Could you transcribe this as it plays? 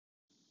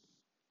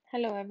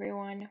Hello,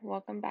 everyone.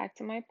 Welcome back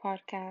to my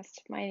podcast.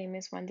 My name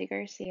is Wendy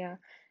Garcia,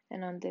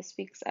 and on this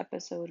week's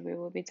episode, we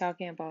will be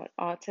talking about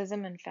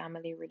autism and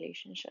family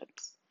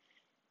relationships.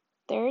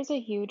 There is a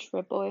huge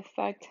ripple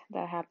effect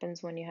that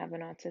happens when you have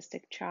an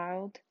autistic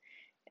child,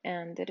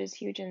 and it is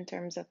huge in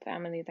terms of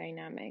family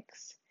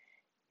dynamics.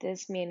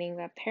 This meaning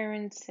that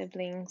parents,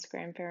 siblings,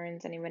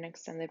 grandparents, and even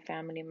extended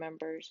family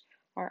members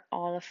are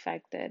all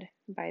affected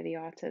by the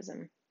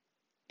autism.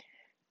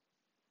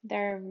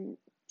 There are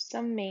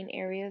some main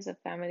areas of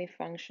family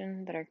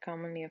function that are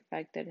commonly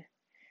affected.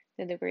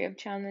 The degree of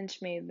challenge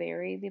may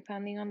vary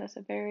depending on the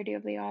severity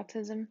of the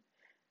autism,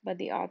 but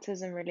the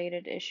autism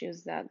related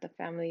issues that the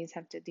families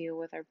have to deal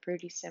with are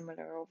pretty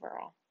similar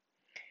overall.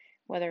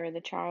 Whether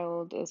the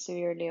child is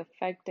severely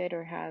affected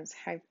or has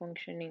high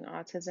functioning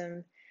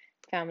autism,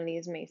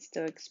 families may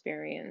still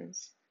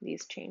experience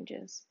these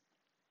changes.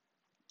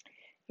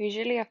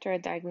 Usually, after a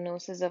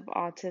diagnosis of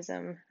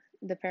autism,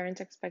 the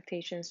parents'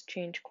 expectations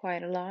change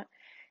quite a lot,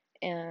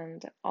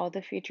 and all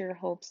the future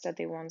hopes that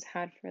they once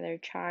had for their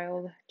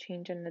child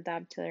change and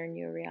adapt to their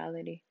new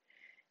reality.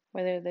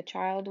 Whether the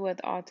child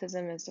with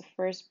autism is the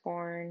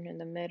firstborn, in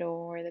the middle,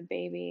 or the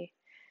baby,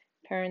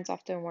 parents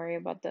often worry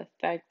about the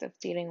effect of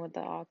dealing with the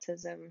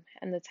autism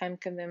and the time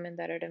commitment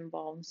that it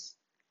involves,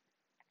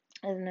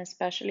 and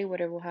especially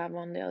what it will have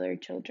on the other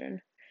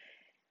children.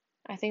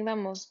 I think that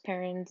most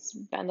parents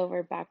bend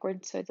over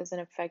backwards so it doesn't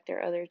affect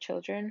their other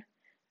children,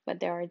 but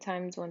there are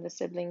times when the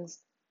siblings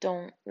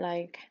don't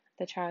like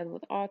the child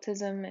with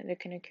autism, and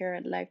it can occur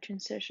at life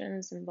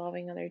transitions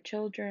involving other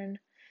children,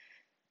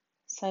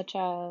 such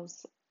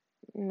as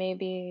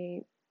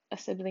maybe a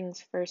sibling's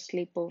first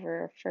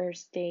sleepover, a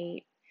first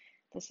date.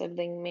 The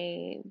sibling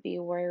may be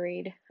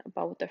worried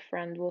about what the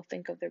friend will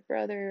think of their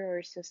brother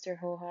or sister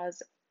who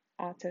has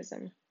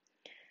autism.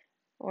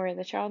 Or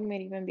the child may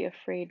even be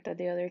afraid that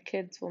the other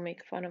kids will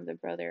make fun of the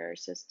brother or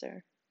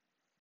sister.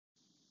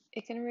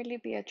 It can really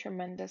be a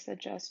tremendous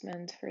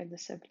adjustment for the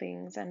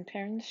siblings, and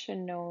parents should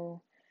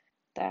know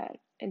that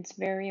it's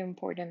very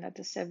important that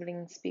the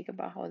siblings speak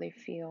about how they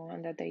feel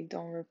and that they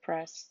don't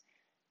repress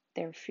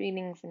their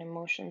feelings and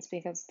emotions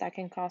because that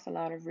can cause a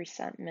lot of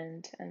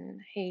resentment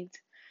and hate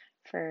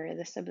for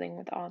the sibling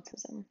with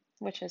autism,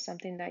 which is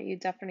something that you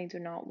definitely do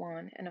not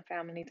want in a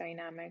family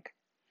dynamic.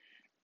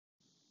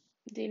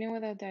 Dealing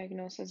with a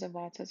diagnosis of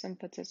autism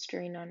puts a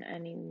strain on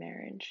any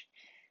marriage.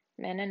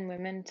 Men and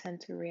women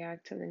tend to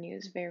react to the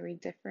news very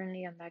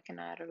differently, and that can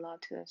add a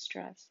lot to the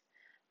stress.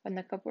 When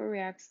the couple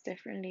reacts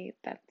differently,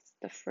 that's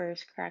the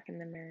first crack in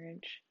the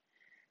marriage.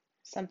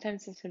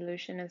 Sometimes the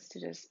solution is to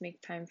just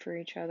make time for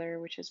each other,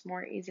 which is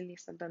more easily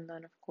said than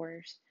done, of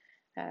course,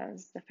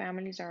 as the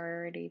families are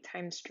already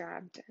time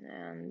strapped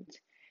and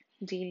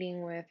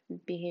dealing with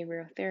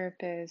behavioral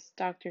therapists,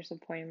 doctor's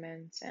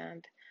appointments,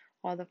 and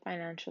all the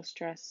financial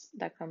stress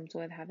that comes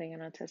with having an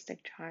autistic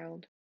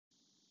child.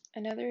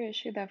 Another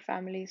issue that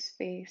families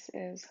face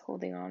is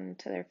holding on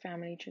to their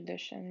family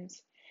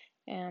traditions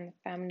and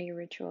family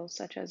rituals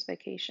such as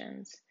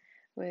vacations,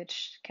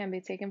 which can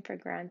be taken for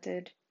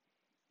granted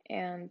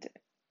and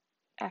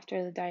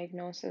after the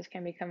diagnosis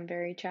can become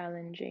very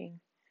challenging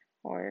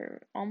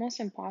or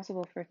almost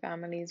impossible for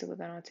families with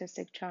an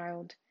autistic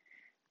child.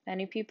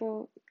 Many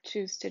people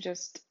choose to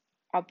just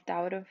opt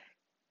out of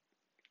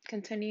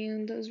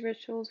continuing those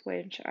rituals,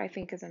 which I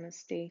think is a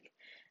mistake.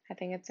 I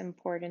think it's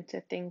important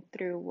to think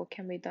through what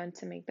can be done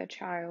to make the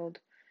child,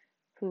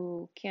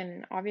 who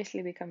can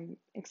obviously become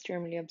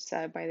extremely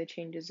upset by the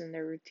changes in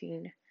their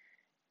routine,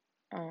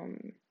 um,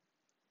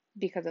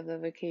 because of the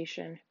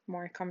vacation,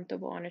 more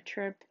comfortable on a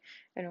trip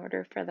in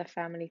order for the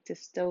family to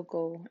still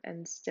go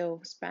and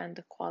still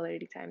spend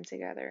quality time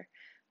together,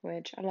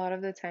 which a lot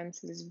of the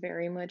times is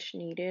very much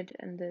needed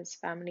in this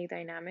family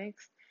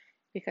dynamics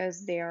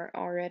because they are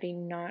already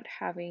not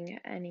having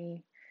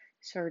any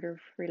sort of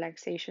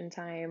relaxation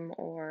time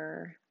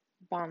or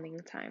bonding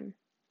time.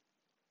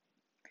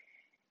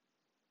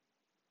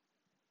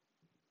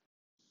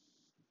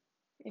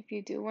 If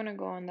you do want to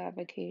go on that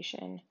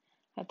vacation,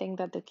 I think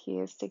that the key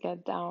is to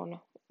get down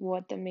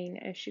what the main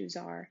issues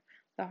are,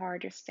 the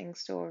hardest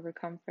things to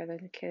overcome for the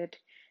kid,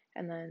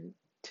 and then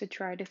to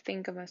try to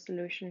think of a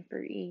solution for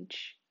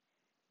each.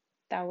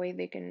 That way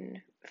they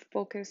can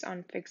focus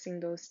on fixing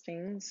those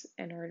things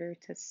in order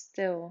to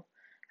still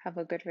have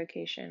a good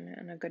vacation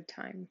and a good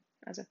time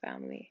as a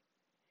family.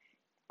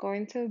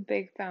 Going to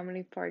big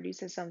family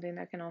parties is something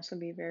that can also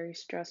be very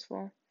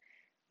stressful.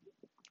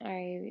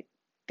 I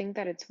think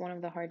that it's one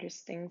of the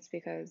hardest things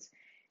because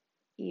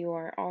you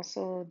are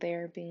also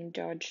there being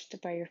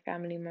judged by your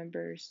family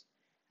members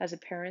as a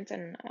parent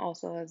and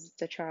also as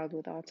the child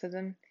with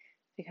autism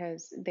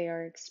because they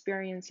are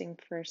experiencing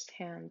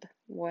firsthand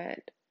what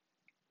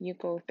you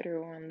go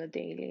through on the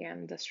daily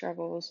and the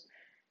struggles,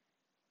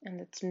 and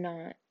it's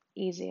not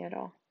easy at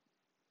all.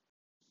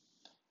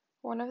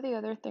 One of the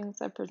other things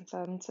that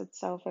presents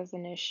itself as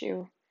an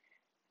issue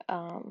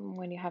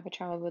when you have a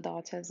child with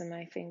autism,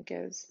 I think,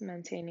 is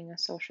maintaining a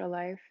social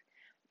life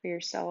for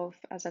yourself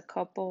as a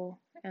couple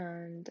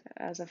and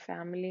as a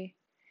family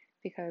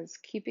because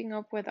keeping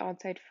up with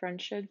outside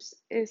friendships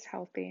is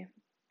healthy.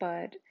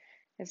 but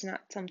it's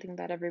not something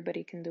that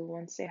everybody can do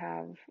once they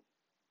have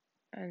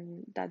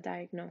that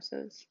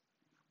diagnosis.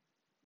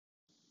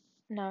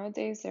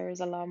 Nowadays, there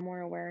is a lot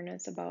more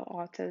awareness about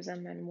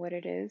autism and what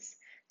it is,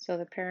 so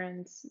the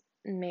parents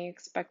may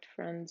expect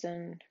friends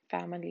and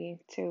family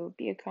to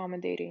be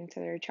accommodating to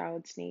their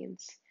child's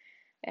needs.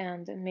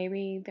 And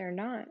maybe they're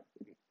not,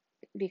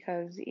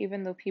 because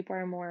even though people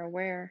are more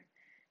aware,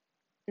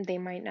 they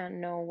might not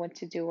know what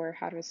to do or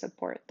how to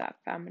support that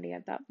family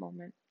at that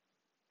moment.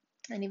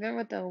 And even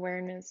with the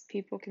awareness,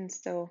 people can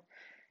still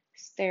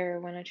stare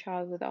when a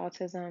child with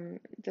autism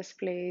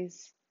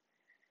displays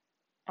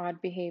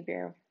odd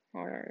behavior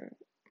or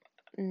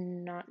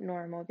not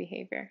normal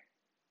behavior.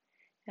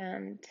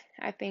 And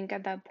I think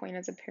at that point,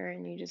 as a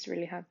parent, you just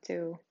really have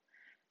to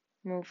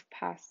move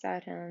past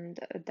that and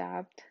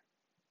adapt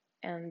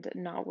and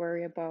not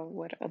worry about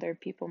what other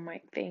people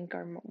might think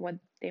or what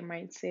they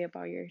might say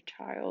about your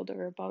child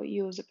or about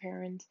you as a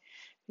parent.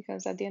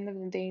 Because at the end of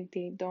the day,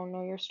 they don't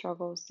know your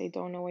struggles, they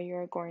don't know what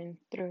you're going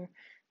through,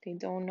 they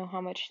don't know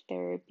how much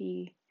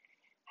therapy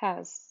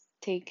has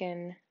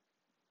taken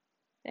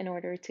in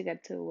order to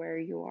get to where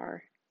you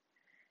are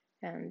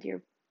and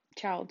your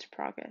child's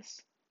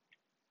progress.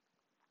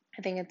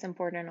 I think it's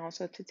important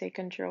also to take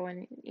control,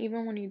 and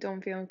even when you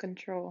don't feel in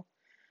control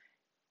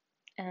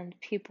and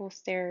people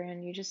stare,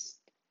 and you just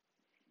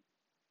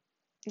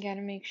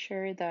gotta make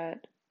sure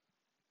that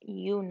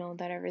you know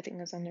that everything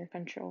is under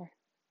control.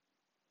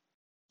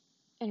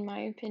 In my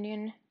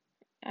opinion,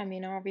 I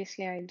mean,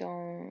 obviously, I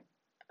don't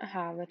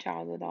have a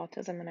child with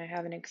autism and I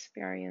haven't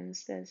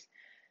experienced this,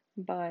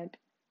 but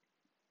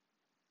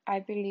I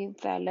believe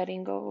that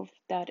letting go of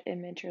that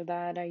image or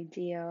that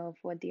idea of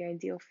what the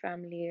ideal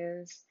family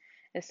is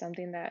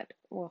something that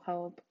will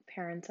help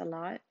parents a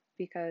lot,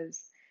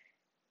 because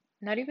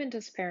not even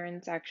just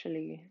parents,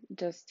 actually,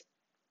 just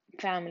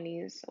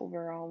families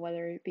overall,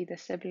 whether it be the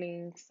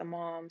siblings, the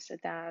moms, the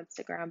dads,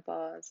 the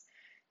grandpas,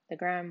 the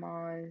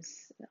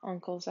grandmas,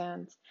 uncles,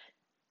 aunts,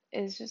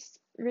 is just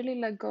really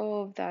let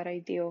go of that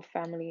ideal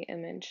family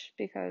image,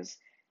 because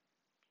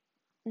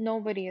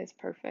nobody is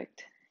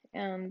perfect,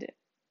 and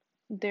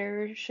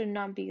there should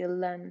not be a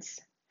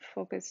lens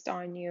focused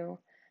on you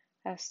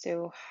as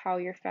to how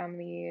your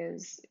family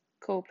is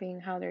coping,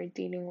 how they're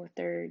dealing with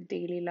their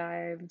daily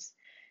lives,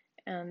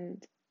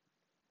 and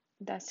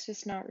that's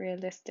just not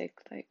realistic.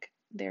 Like,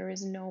 there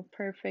is no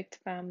perfect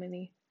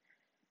family.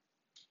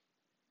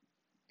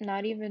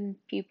 Not even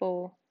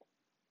people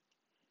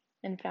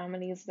in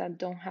families that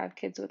don't have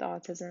kids with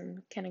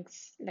autism can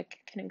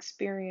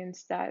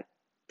experience that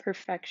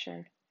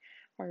perfection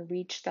or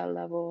reach that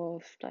level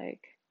of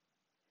like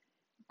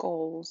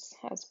goals,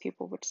 as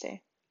people would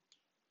say.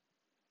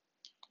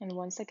 And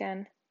once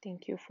again,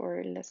 thank you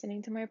for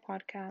listening to my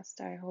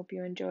podcast. I hope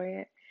you enjoy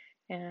it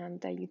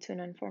and that you tune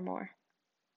in for more.